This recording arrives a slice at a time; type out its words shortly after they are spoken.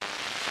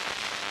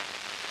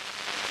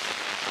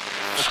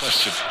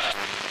question.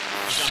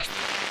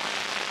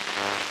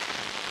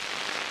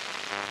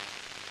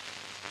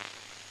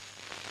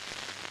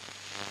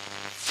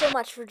 So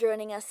much for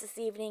joining us this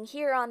evening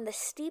here on the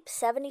Steep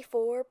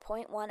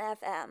 74.1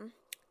 FM.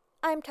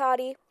 I'm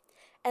Toddy,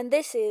 and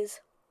this is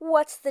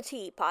What's the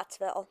Tea,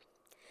 Pottsville?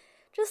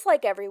 Just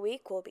like every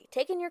week, we'll be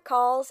taking your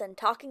calls and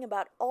talking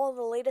about all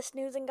the latest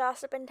news and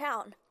gossip in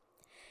town.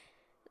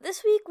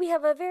 This week we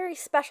have a very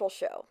special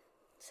show.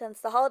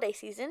 Since the holiday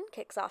season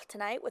kicks off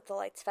tonight with the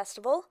Lights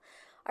Festival,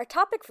 our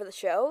topic for the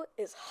show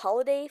is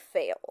holiday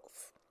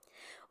fails.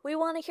 We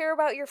want to hear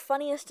about your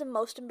funniest and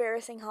most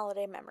embarrassing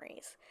holiday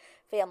memories.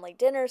 Family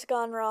dinners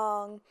gone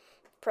wrong,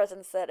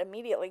 presents that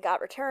immediately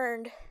got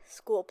returned,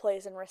 school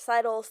plays and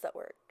recitals that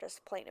were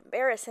just plain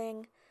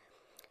embarrassing.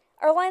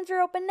 Our lines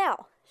are open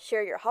now.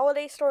 Share your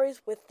holiday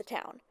stories with the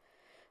town.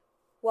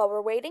 While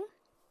we're waiting,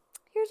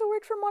 here's a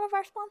word from one of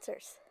our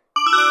sponsors.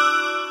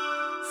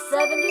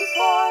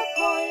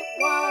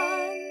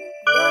 74.1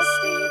 The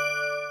Steep.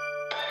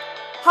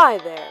 Hi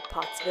there,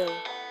 Pottsville.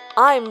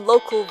 I'm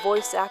local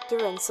voice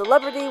actor and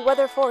celebrity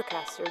weather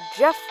forecaster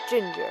Jeff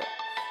Ginger,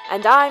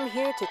 and I'm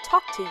here to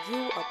talk to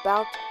you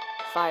about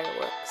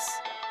fireworks.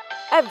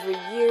 Every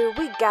year,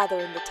 we gather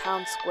in the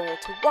town square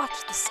to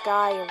watch the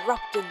sky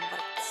erupt in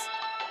lights.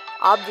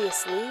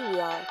 Obviously, we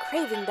are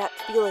craving that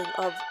feeling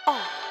of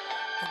awe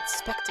and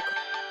spectacle.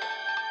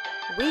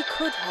 We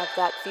could have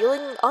that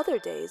feeling other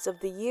days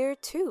of the year,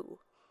 too.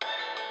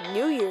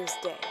 New Year's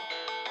Day,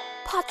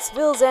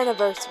 Pottsville's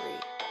anniversary,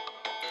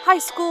 high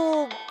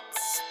school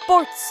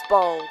sports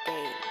ball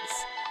games,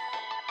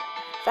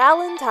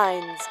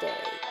 Valentine's Day,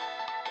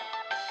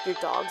 your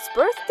dog's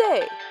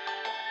birthday,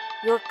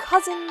 your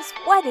cousin's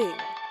wedding.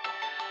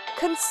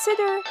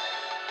 Consider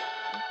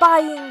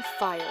buying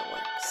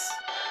fireworks.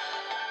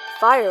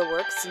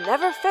 Fireworks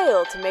never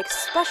fail to make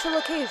special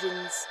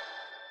occasions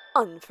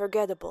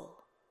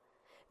unforgettable.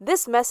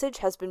 This message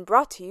has been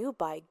brought to you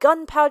by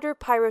Gunpowder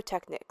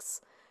Pyrotechnics.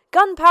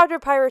 Gunpowder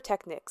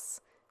Pyrotechnics,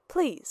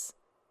 please,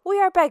 we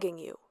are begging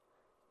you,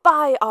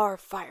 buy our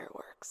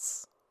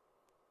fireworks.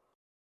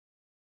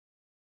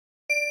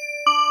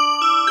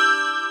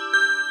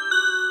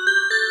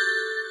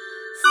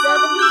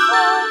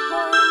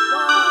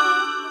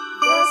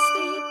 The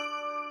Steep.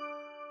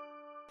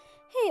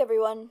 Hey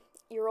everyone,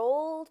 your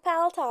old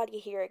pal Toddy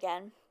here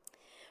again.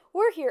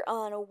 We're here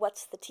on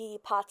What's the Tea,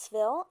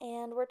 Pottsville,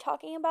 and we're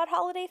talking about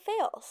holiday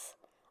fails.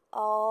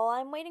 All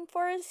I'm waiting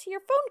for is your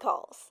phone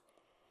calls.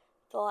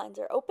 The lines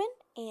are open,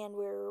 and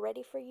we're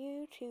ready for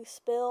you to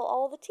spill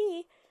all the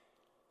tea.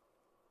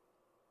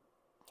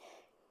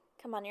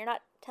 Come on, you're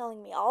not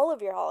telling me all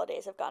of your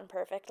holidays have gone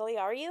perfectly,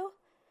 are you?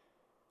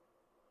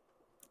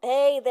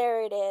 Hey,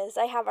 there it is.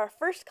 I have our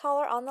first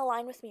caller on the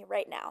line with me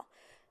right now.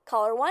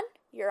 Caller 1,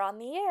 you're on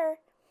the air.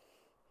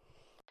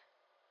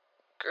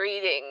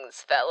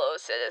 Greetings, fellow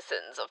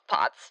citizens of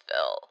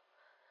Pottsville.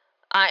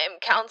 I am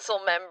Council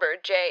Member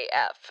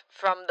JF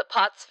from the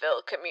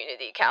Pottsville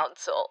Community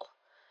Council.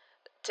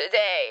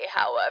 Today,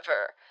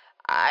 however,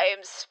 I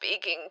am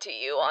speaking to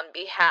you on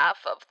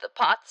behalf of the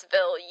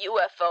Pottsville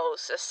UFO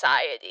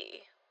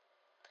Society.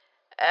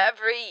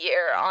 Every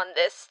year on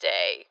this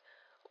day,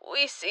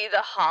 we see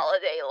the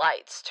holiday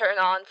lights turn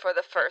on for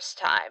the first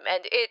time,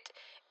 and it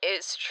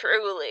is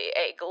truly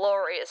a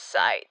glorious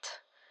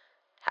sight.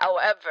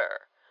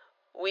 However,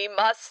 we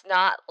must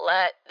not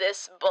let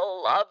this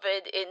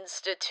beloved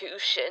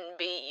institution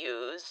be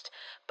used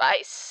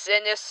by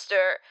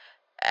sinister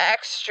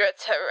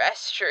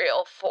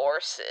extraterrestrial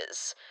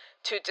forces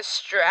to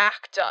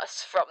distract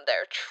us from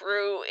their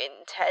true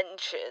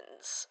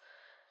intentions.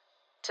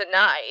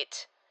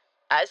 Tonight,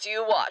 as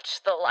you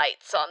watch the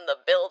lights on the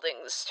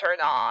buildings turn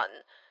on,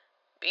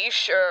 be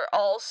sure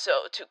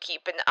also to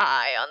keep an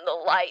eye on the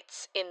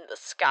lights in the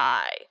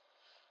sky.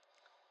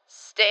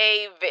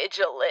 Stay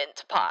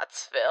vigilant,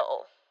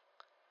 Pottsville.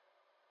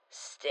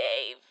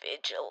 Stay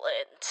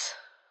vigilant.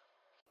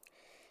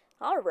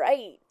 All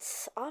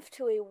right, off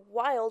to a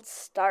wild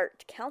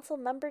start. Council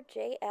Member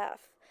JF.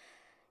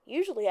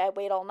 Usually I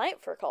wait all night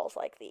for calls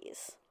like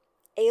these.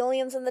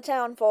 Aliens in the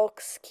town,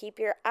 folks. Keep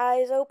your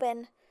eyes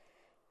open.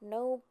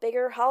 No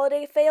bigger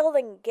holiday fail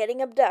than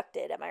getting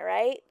abducted, am I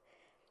right?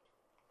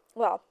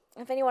 Well,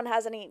 if anyone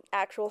has any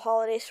actual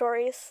holiday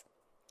stories,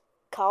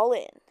 call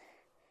in.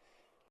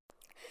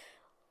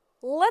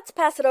 Let's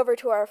pass it over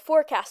to our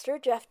forecaster,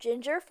 Jeff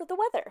Ginger, for the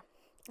weather.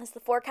 Is the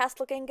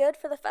forecast looking good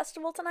for the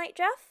festival tonight,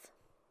 Jeff?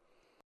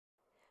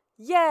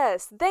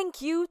 Yes, thank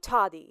you,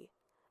 Toddy.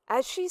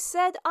 As she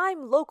said,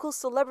 I'm local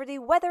celebrity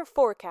weather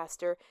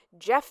forecaster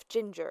Jeff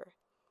Ginger.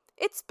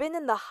 It's been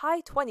in the high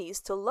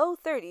 20s to low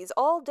 30s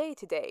all day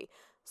today,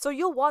 so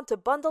you'll want to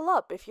bundle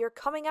up if you're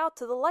coming out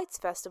to the Lights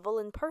Festival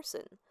in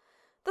person.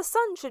 The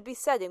sun should be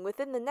setting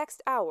within the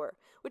next hour,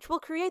 which will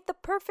create the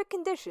perfect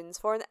conditions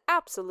for an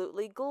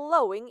absolutely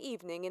glowing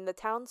evening in the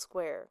town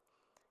square.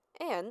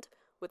 And,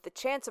 with the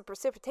chance of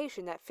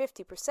precipitation at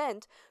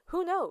 50%,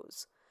 who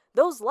knows?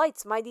 Those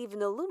lights might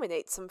even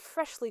illuminate some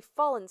freshly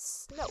fallen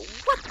snow.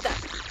 What the?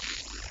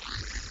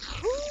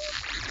 Who?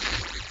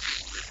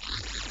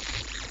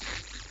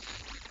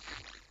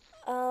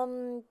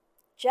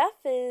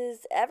 Jeff,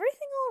 is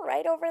everything all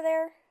right over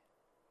there?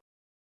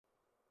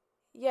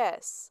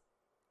 Yes,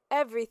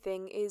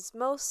 everything is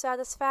most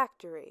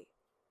satisfactory.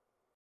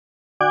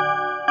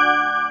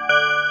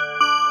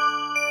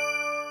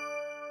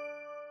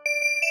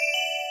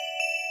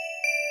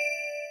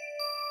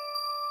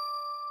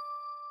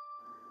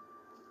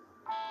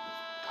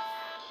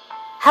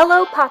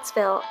 Hello,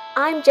 Pottsville.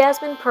 I'm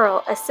Jasmine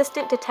Pearl,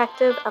 Assistant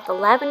Detective of the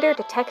Lavender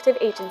Detective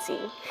Agency.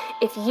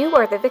 If you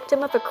are the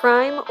victim of a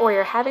crime or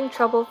you're having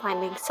trouble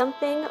finding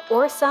something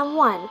or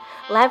someone,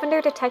 Lavender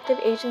Detective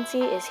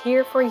Agency is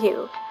here for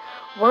you.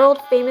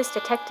 World-famous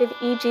Detective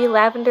E.G.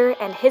 Lavender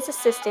and his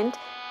assistant,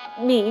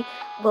 me,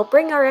 will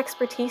bring our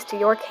expertise to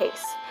your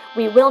case.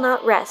 We will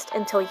not rest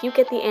until you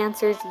get the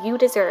answers you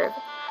deserve.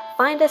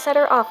 Find us at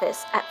our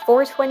office at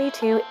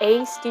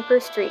 422A Steeper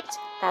Street.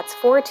 That's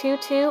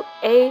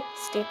 422A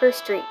Steeper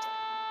Street.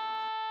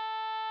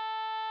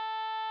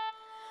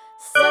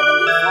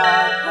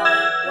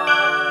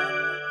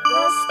 74.1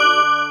 The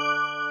Steep.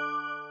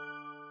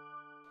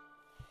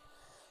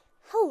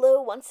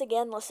 Hello once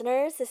again,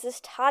 listeners. This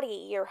is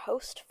Toddy, your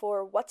host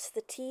for What's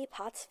the Tea,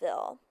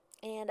 Pottsville.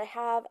 And I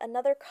have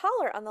another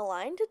caller on the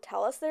line to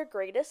tell us their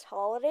greatest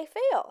holiday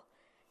fail.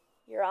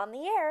 You're on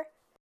the air.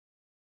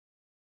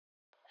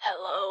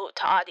 Hello,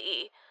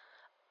 Toddy.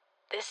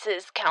 This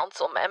is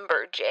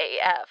Councilmember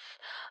JF,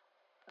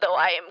 though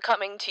I am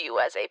coming to you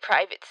as a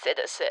private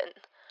citizen.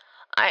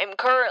 I am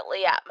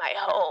currently at my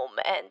home,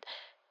 and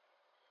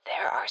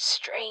there are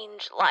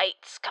strange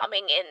lights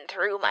coming in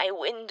through my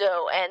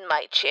window and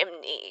my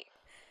chimney.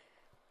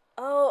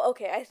 Oh,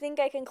 okay, I think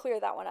I can clear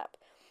that one up.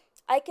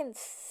 I can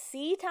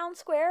see Town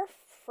Square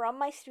from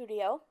my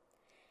studio,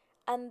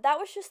 and that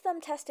was just them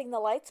testing the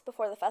lights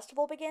before the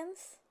festival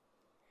begins.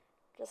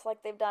 Just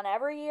like they've done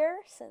every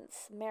year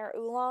since Mayor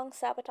Oolong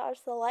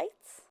sabotaged the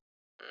lights.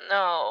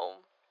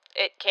 No,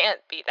 it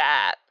can't be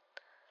that.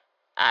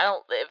 I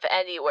don't live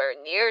anywhere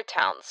near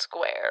Town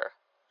Square.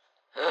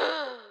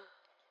 Now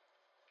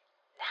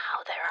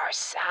there are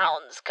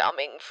sounds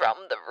coming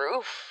from the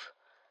roof.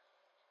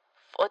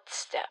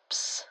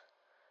 Footsteps.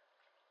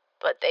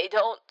 But they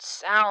don't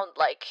sound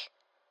like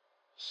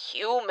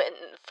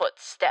human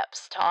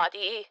footsteps,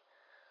 Toddy.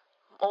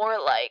 More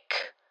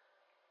like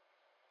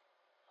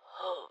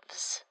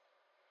hooves.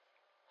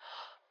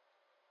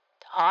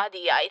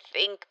 Toddy, I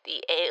think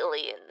the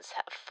aliens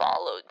have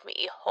followed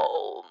me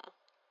home.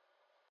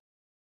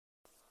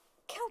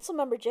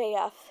 Councilmember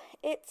JF,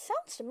 it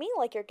sounds to me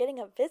like you're getting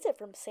a visit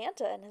from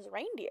Santa and his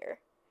reindeer.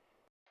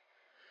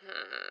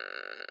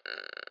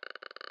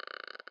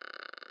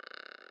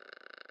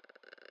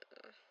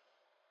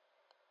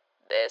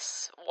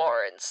 This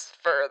warrants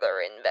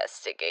further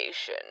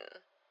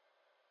investigation.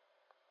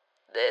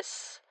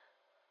 This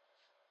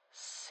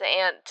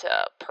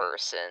Santa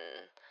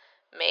person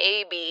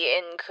may be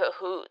in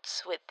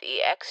cahoots with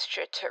the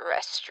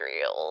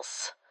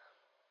extraterrestrials.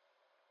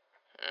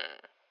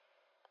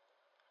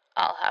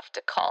 I'll have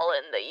to call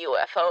in the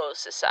UFO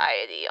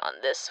Society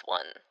on this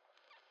one.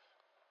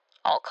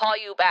 I'll call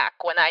you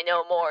back when I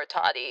know more,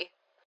 Toddy.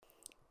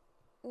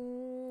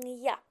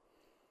 Yeah.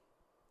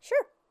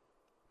 Sure.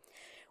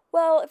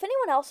 Well, if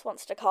anyone else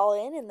wants to call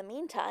in the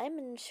meantime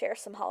and share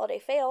some holiday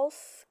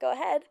fails, go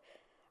ahead.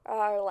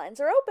 Our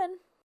lines are open.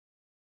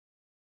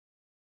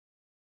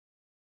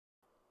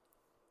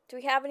 Do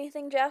we have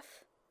anything,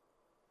 Jeff?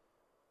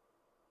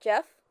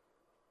 Jeff?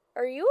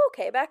 Are you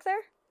okay back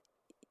there?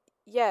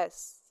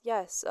 Yes,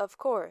 of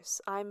course,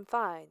 I'm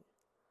fine.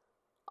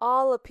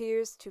 All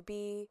appears to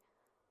be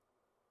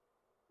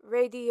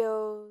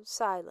radio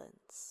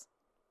silence.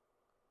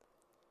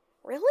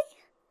 Really?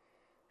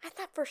 I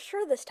thought for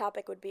sure this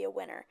topic would be a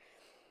winner.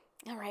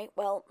 All right,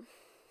 well,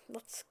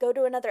 let's go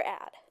to another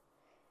ad.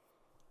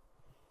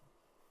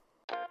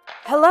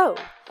 Hello,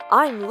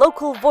 I'm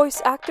local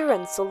voice actor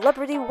and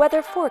celebrity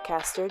weather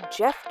forecaster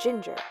Jeff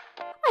Ginger.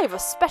 I have a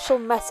special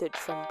message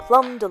from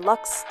Plum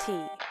Deluxe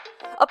Tea.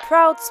 A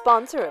proud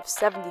sponsor of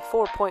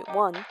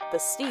 74.1 The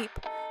Steep,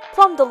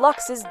 Plum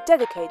Deluxe is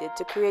dedicated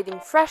to creating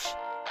fresh,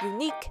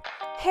 unique,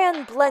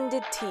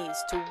 hand-blended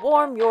teas to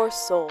warm your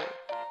soul.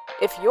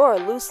 If you're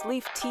a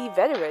loose-leaf tea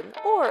veteran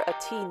or a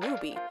tea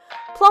newbie,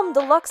 Plum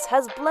Deluxe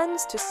has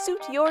blends to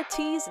suit your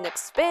teas and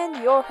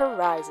expand your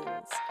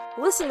horizons.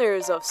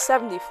 Listeners of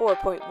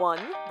 74.1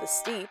 The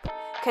Steep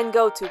can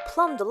go to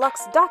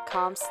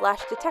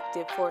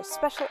plumdeluxe.com/detective for a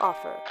special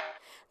offer.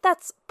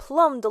 That's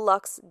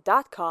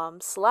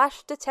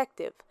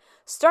plumdeluxe.com/detective.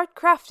 Start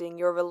crafting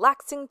your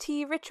relaxing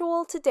tea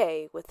ritual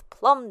today with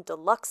Plum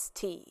Deluxe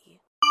Tea.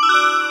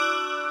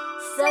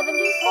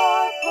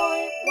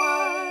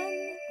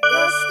 74.1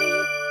 The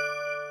Steep.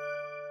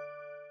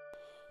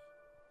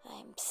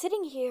 I'm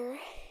sitting here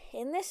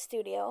in this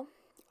studio,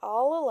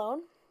 all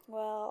alone,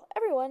 while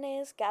everyone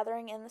is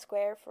gathering in the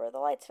square for the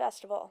Lights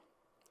Festival.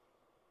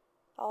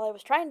 All I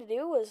was trying to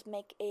do was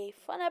make a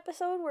fun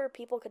episode where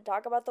people could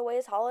talk about the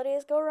ways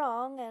holidays go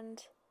wrong,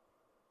 and...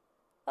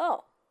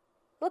 Oh,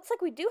 looks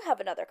like we do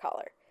have another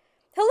caller.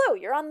 Hello,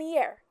 you're on the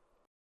air.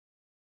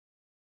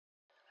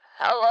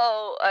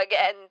 Hello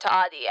again,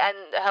 Toddy, and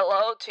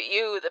hello to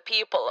you, the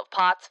people of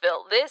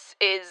Pottsville. This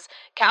is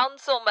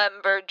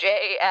Councilmember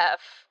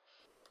JF.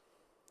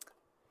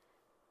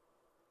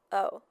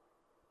 Oh,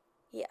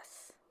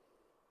 yes.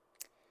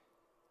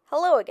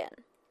 Hello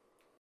again.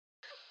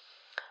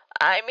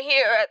 I'm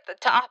here at the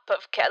top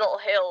of Kettle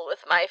Hill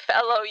with my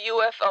fellow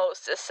UFO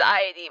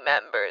Society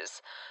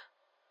members.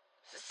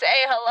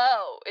 Say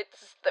hello,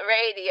 it's the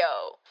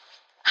radio.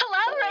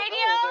 Hello,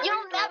 radio!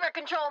 You'll never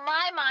control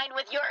my mind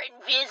with your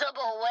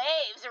invisible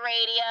waves,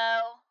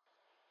 radio!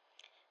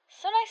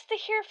 So nice to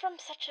hear from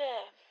such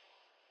a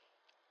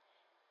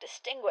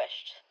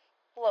distinguished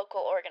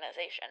local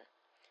organization.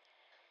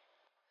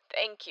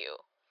 Thank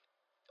you.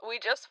 We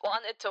just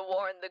wanted to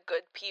warn the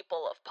good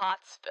people of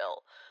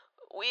Pottsville.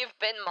 We've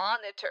been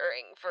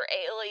monitoring for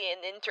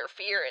alien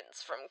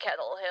interference from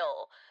Kettle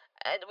Hill,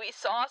 and we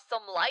saw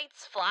some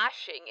lights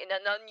flashing in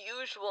an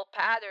unusual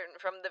pattern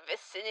from the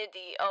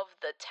vicinity of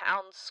the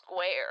town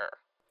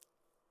square.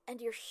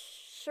 And you're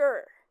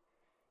sure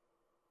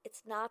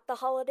it's not the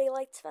Holiday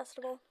Lights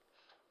Festival?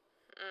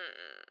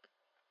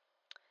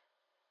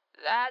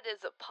 That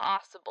is a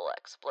possible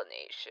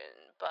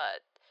explanation,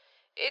 but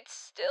it's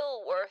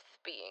still worth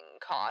being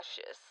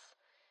cautious.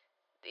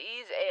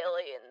 These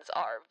aliens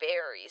are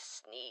very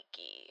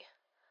sneaky.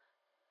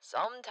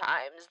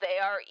 Sometimes they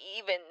are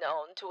even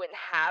known to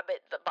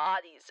inhabit the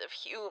bodies of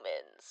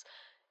humans.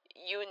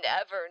 You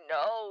never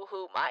know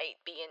who might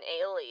be an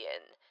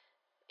alien.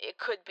 It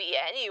could be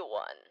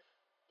anyone.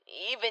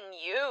 Even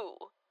you.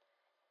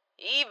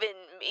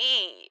 Even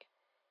me.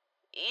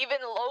 Even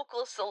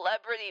local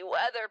celebrity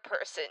weather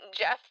person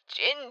Jeff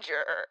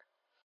Ginger.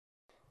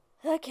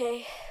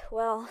 Okay,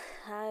 well,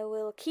 I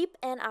will keep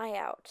an eye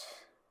out.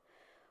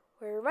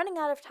 We're running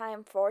out of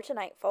time for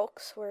tonight,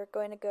 folks. We're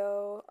going to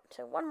go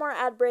to one more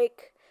ad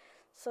break,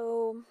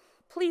 so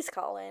please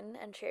call in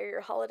and share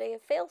your holiday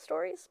fail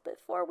stories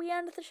before we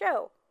end the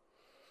show.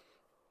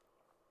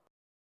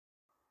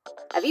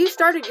 Have you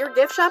started your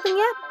gift shopping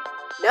yet?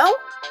 No?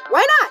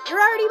 Why not? You're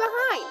already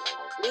behind.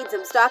 Need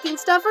some stocking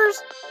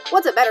stuffers?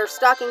 What's a better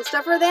stocking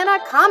stuffer than a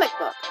comic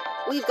book?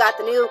 We've got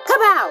the new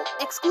Kapow!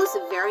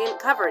 Exclusive variant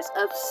covers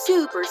of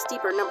Super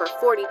Steeper number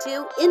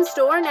 42 in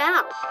store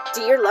now.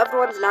 Do your loved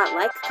ones not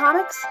like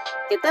comics?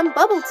 Get them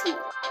bubble tea.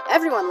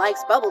 Everyone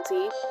likes bubble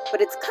tea,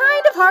 but it's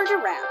kind of hard to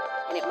wrap,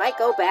 and it might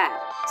go bad.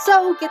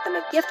 So get them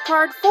a gift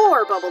card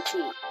for bubble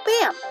tea.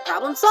 Bam!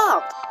 Problem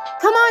solved.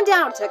 Come on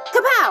down to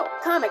Kapow!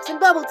 Comics and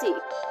Bubble Tea.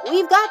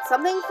 We've got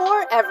something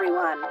for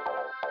everyone.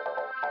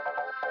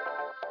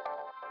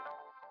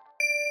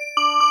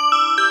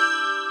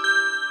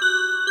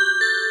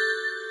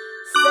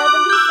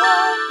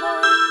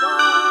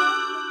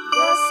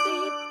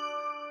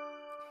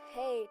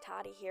 Hey,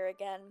 Toddy here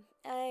again.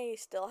 I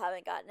still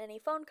haven't gotten any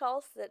phone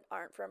calls that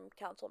aren't from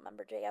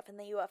Councilmember JF and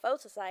the UFO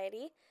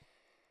Society.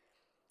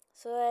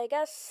 So I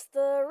guess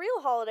the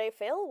real holiday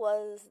fail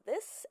was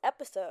this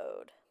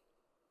episode.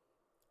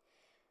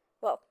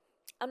 Well,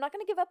 I'm not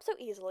going to give up so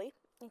easily.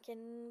 I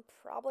can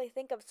probably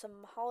think of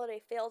some holiday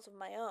fails of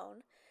my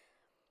own.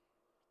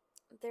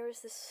 There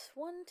was this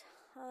one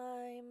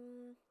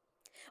time...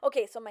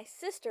 Okay, so my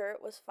sister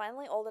was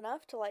finally old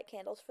enough to light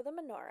candles for the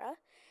menorah,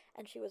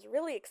 and she was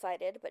really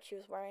excited, but she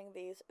was wearing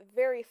these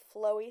very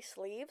flowy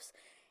sleeves,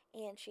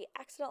 and she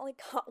accidentally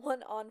caught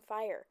one on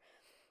fire.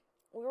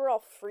 We were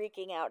all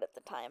freaking out at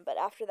the time, but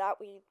after that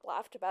we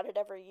laughed about it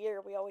every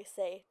year. We always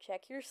say,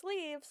 check your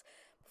sleeves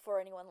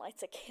before anyone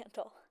lights a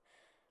candle.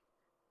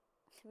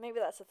 Maybe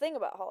that's the thing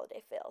about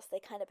holiday fails. They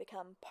kind of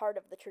become part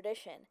of the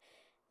tradition.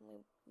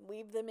 We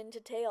weave them into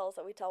tales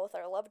that we tell with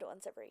our loved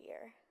ones every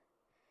year.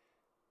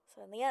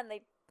 So in the end,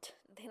 they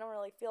don't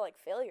really feel like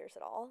failures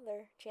at all.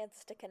 They're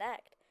chances to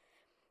connect,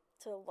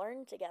 to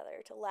learn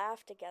together, to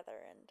laugh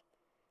together. And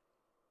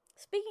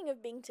speaking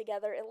of being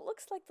together, it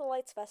looks like the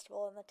Lights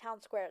Festival in the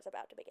town square is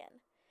about to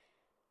begin.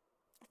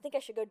 I think I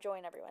should go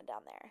join everyone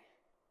down there.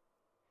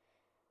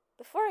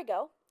 Before I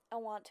go, I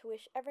want to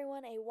wish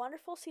everyone a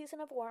wonderful season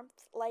of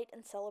warmth, light,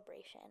 and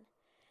celebration.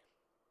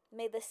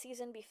 May this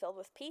season be filled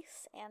with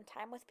peace and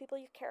time with people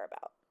you care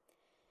about.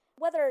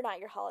 Whether or not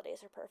your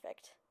holidays are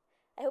perfect,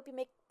 I hope you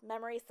make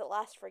memories that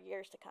last for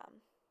years to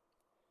come.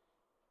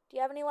 Do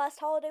you have any last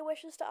holiday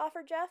wishes to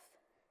offer, Jeff?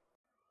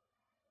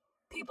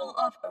 People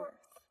of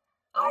Earth,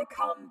 I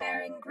come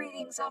bearing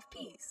greetings of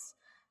peace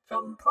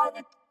from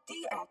planet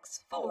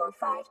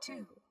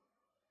DX452.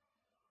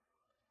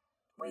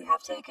 We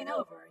have taken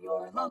over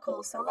your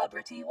local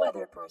celebrity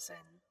weather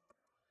person.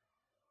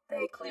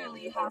 They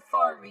clearly have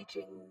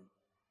far-reaching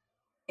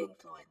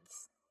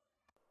influence.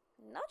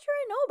 Not sure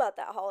I know about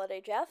that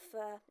holiday, Jeff.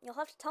 You'll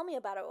have to tell me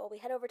about it while we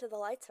head over to the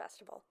Lights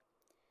Festival.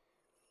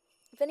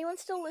 If anyone's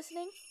still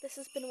listening, this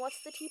has been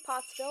What's the Tea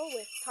Pottsville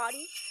with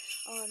Toddy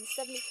on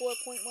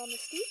 74.1 The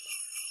Steep.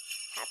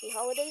 Happy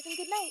holidays and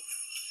good night.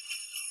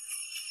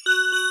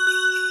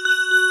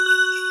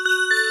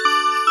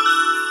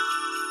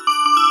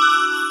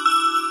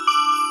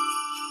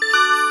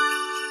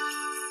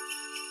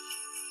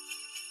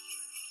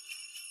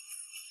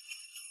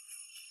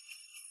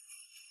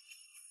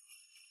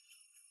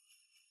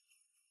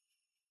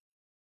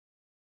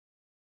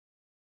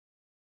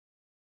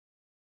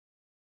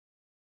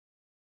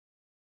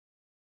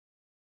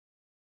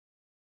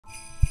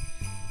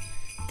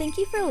 Thank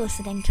you for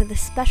listening to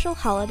this special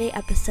holiday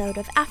episode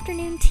of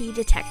Afternoon Tea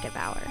Detective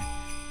Hour.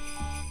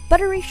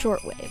 Buttery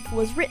Shortwave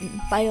was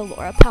written by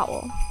Alora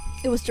Powell.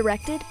 It was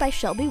directed by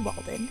Shelby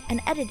Walden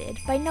and edited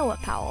by Noah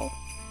Powell.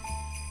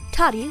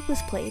 Toddy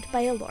was played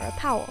by Alora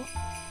Powell.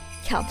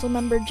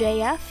 Councilmember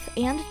JF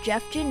and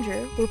Jeff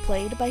Ginger were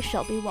played by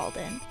Shelby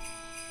Walden.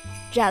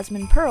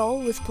 Jasmine Pearl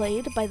was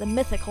played by the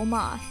mythical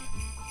Moth.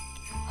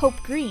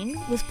 Hope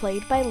Green was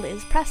played by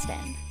Liz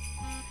Preston.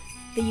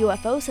 The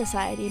UFO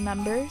Society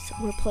members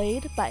were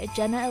played by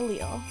Jenna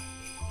Alil.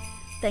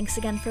 Thanks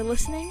again for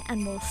listening,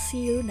 and we'll see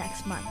you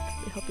next month.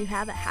 We hope you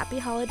have a happy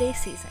holiday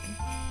season.